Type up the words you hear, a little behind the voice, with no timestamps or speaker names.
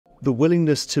The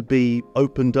willingness to be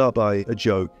opened up by a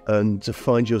joke and to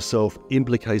find yourself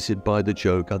implicated by the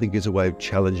joke, I think, is a way of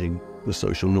challenging the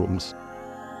social norms.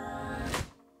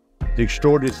 The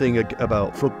extraordinary thing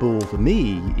about football for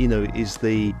me, is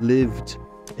the lived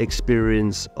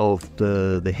experience of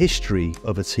the history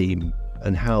of a team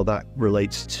and how that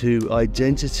relates to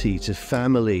identity, to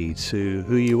family, to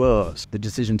who you are. The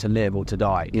decision to live or to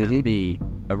die can be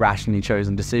a rationally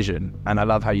chosen decision. And I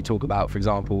love how you talk about, for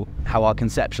example, how our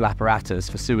conceptual apparatus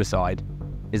for suicide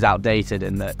is outdated,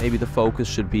 and that maybe the focus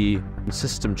should be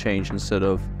system change instead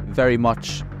of very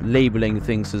much labeling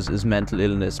things as mental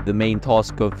illness. The main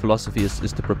task of philosophy is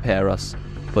to prepare us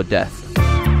for death.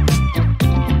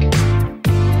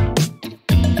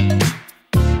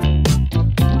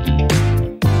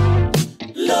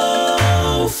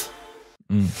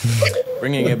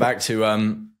 Bringing it back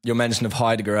to your mention of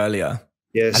Heidegger earlier.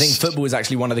 Yes. I think football is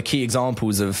actually one of the key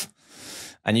examples of,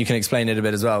 and you can explain it a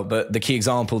bit as well, but the key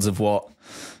examples of what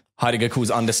Heidegger calls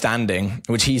understanding,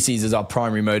 which he sees as our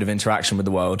primary mode of interaction with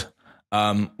the world,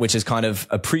 which is kind of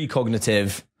a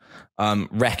precognitive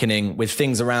reckoning with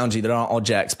things around you that aren't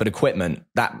objects, but equipment.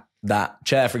 That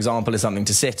chair, for example, is something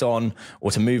to sit on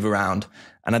or to move around.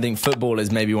 And I think football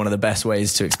is maybe one of the best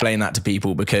ways to explain that to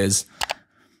people, because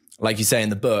like you say in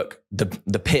the book,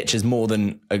 the pitch is more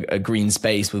than a green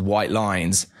space with white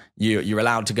lines. You're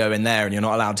allowed to go in there and you're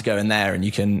not allowed to go in there. And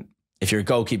you can, if you're a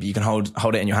goalkeeper, you can hold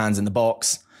it in your hands in the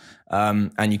box,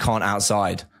 and you can't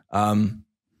outside.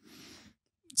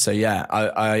 So yeah,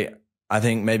 I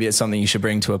think maybe it's something you should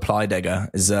bring to apply, Heidegger,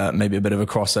 is maybe a bit of a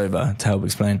crossover to help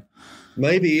explain.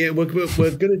 Maybe, yeah. We're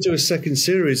going to do a second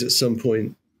series at some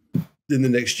point in the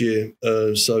next year,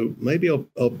 so maybe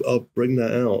I'll bring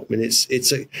that out. I mean,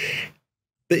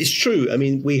 but it's true. I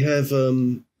mean, we have,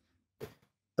 the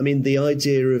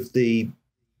idea of the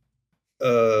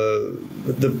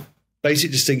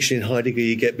basic distinction in Heidegger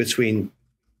you get between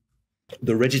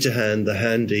the ready to hand, the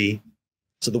handy.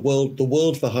 So the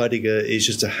world for Heidegger is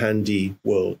just a handy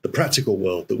world, the practical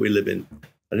world that we live in,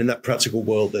 and in that practical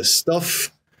world, there's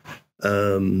stuff,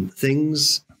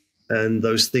 things. And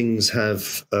those things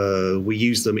have, we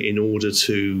use them in order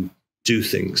to do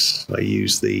things. I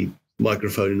use the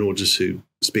microphone in order to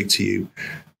speak to you.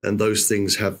 And those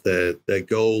things have their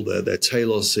goal, their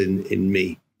telos in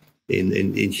me,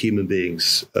 in human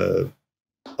beings,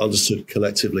 understood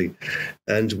collectively.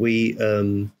 And we,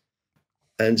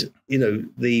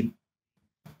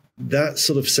 that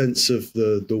sort of sense of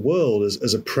the world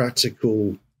as a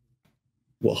practical,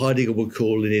 what Heidegger would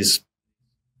call in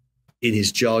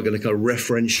his jargon, a kind of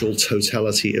referential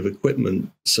totality of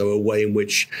equipment. So a way in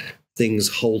which things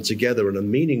hold together and are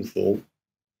meaningful.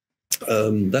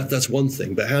 That's one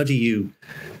thing. But how do you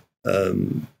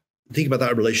think about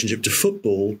that relationship to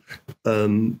football?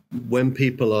 When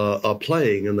people are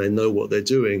playing and they know what they're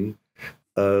doing,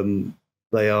 they're in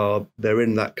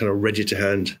that kind of ready to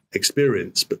hand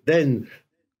experience. But then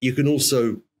you can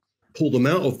also pull them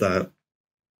out of that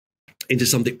into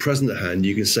something present at hand.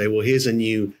 You can say, well, here's a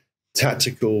new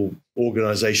tactical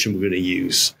organization we're going to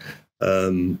use.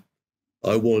 I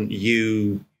want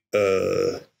you,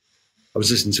 I was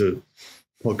listening to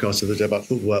a podcast the other day about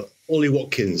football, about Ollie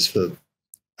Watkins for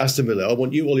Aston Villa. I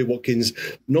want you, Ollie Watkins,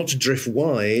 not to drift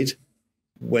wide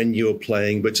when you're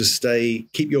playing, but to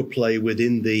keep your play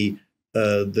within the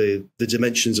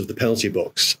dimensions of the penalty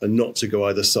box and not to go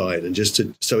either side. And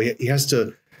so he has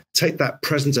to take that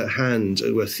present at hand,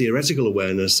 a theoretical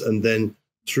awareness, and then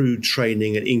through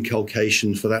training and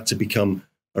inculcation for that to become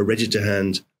a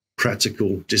ready-to-hand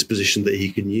practical disposition that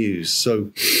he can use.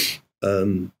 So,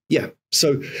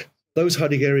 so those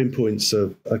Heideggerian points are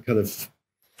kind of,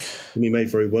 can be made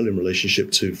very well in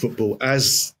relationship to football,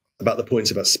 as about the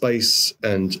points about space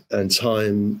and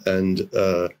time and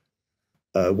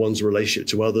one's relationship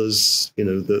to others,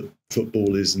 that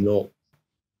football is not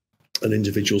an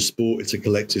individual sport, it's a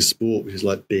collective sport, which is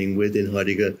like being with in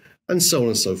Heidegger, and so on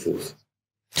and so forth.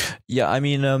 Yeah, I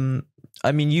mean,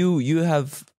 you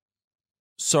have.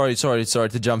 Sorry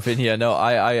to jump in here. No,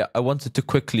 I wanted to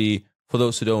quickly, for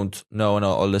those who don't know and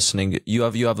are listening, you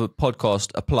have a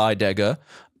podcast, Apply Heidegger,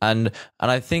 and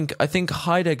I think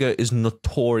Heidegger is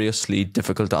notoriously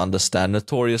difficult to understand,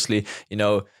 notoriously,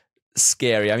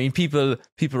 scary. I mean, people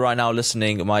right now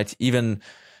listening might even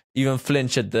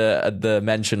flinch at the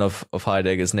mention of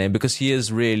Heidegger's name, because he is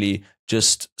really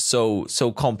just so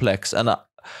complex. And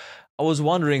I was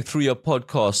wondering, through your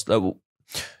podcast,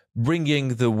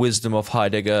 bringing the wisdom of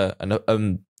Heidegger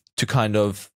and to kind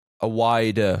of a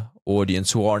wider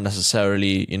audience who aren't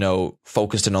necessarily,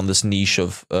 focused in on this niche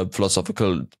of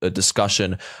philosophical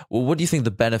discussion. Well, what do you think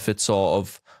the benefits are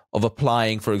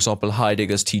applying, for example,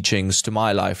 Heidegger's teachings to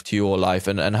my life, to your life,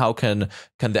 and how can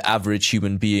the average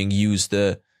human being use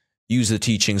the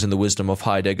teachings and the wisdom of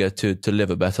Heidegger to live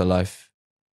a better life?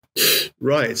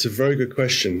 Right, it's a very good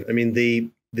question. I mean,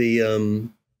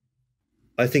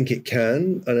 I think it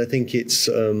can, and I think it's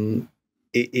in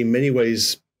many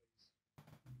ways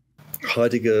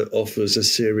Heidegger offers a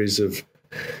series of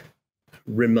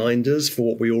reminders for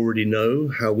what we already know,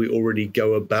 how we already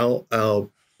go about our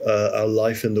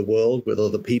life in the world with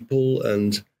other people,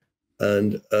 and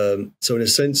so in a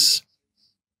sense,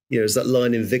 there's that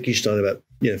line in Wittgenstein about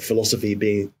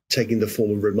philosophy taking the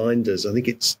form of reminders. I think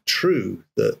it's true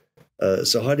that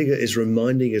so Heidegger is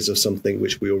reminding us of something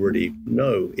which we already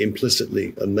know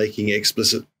implicitly and making it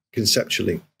explicit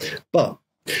conceptually. But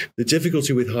the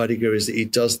difficulty with Heidegger is that he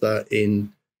does that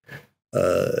in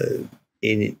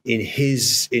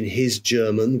his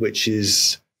German, which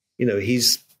is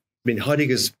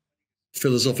Heidegger's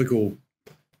philosophical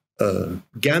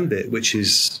gambit, which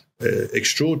is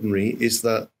extraordinary, is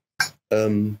that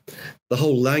the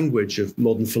whole language of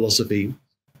modern philosophy,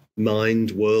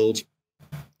 mind, world,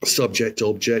 subject,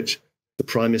 object, the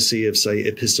primacy of, say,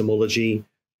 epistemology,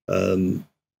 the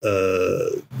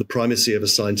primacy of a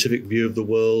scientific view of the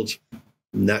world,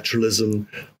 naturalism,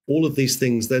 all of these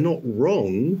things, they're not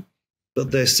wrong,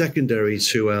 but they're secondary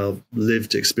to our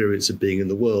lived experience of being in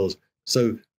the world.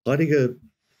 So Heidegger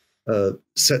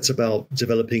sets about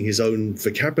developing his own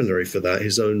vocabulary for that,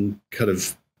 his own kind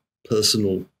of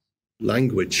personal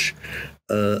language.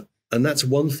 And that's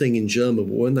one thing in German,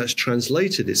 but when that's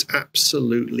translated, it's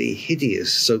absolutely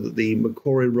hideous. So that the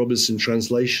Macquarie Robinson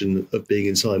translation of Being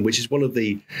in Time, which is one of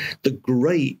the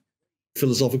great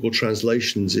philosophical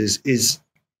translations, it's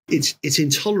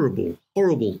intolerable,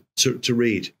 horrible to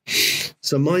read.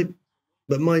 So my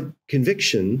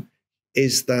conviction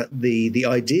is that the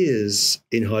ideas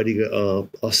in Heidegger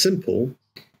are simple,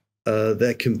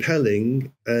 they're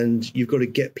compelling, and you've got to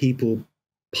get people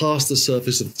past the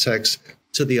surface of the text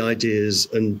to the ideas,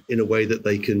 and in a way that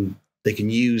they can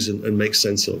use and make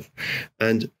sense of.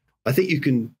 And I think you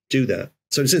can do that.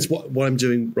 So in a sense, what I'm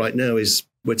doing right now is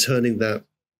we're turning that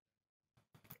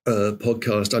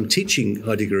podcast. I'm teaching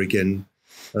Heidegger again.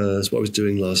 That's what I was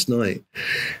doing last night.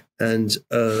 And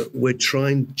we're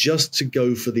trying just to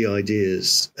go for the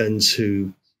ideas and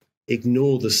to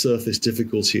ignore the surface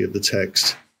difficulty of the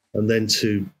text, and then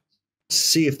to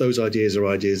see if those ideas are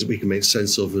ideas that we can make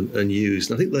sense of and use.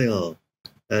 And I think they are.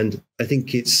 And I think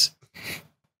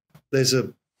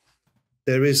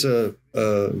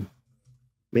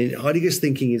Heidegger's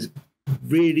thinking is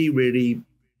really, really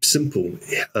simple.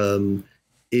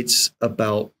 It's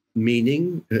about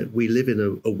meaning. We live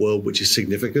in a world which is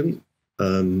significant.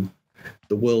 The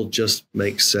world just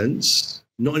makes sense,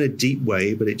 not in a deep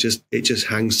way, but it just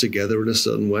hangs together in a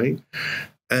certain way.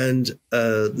 And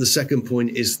the second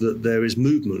point is that there is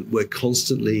movement. We're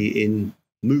constantly in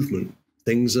movement.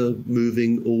 Things are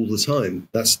moving all the time.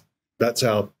 That's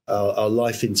our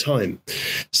life in time.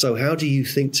 So how do you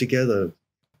think together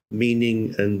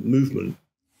meaning and movement?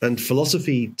 And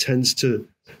philosophy tends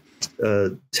towards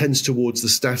the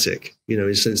static, in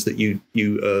the sense that you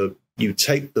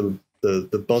take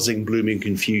the buzzing, blooming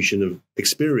confusion of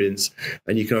experience,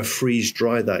 and you kind of freeze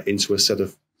dry that into a set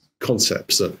of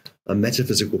concepts, a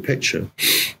metaphysical picture.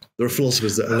 There are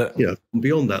philosophers that are,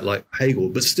 beyond that, like Hegel,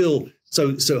 but still.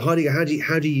 So Heidegger,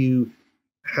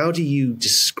 how do you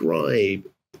describe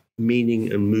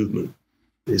meaning and movement?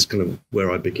 Is kind of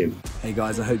where I begin. Hey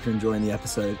guys, I hope you're enjoying the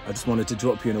episode. I just wanted to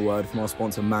drop you in a word from our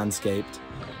sponsor Manscaped.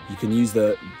 You can use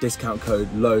the discount code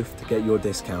LOAF to get your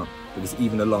discount, because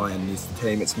even a lion needs to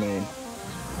tame its mane.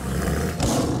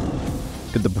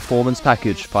 Get the Performance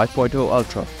Package 5.0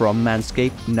 Ultra from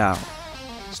Manscaped now.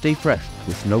 Stay fresh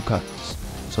with no cuts,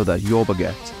 so that your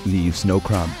baguette leaves no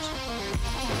crumbs.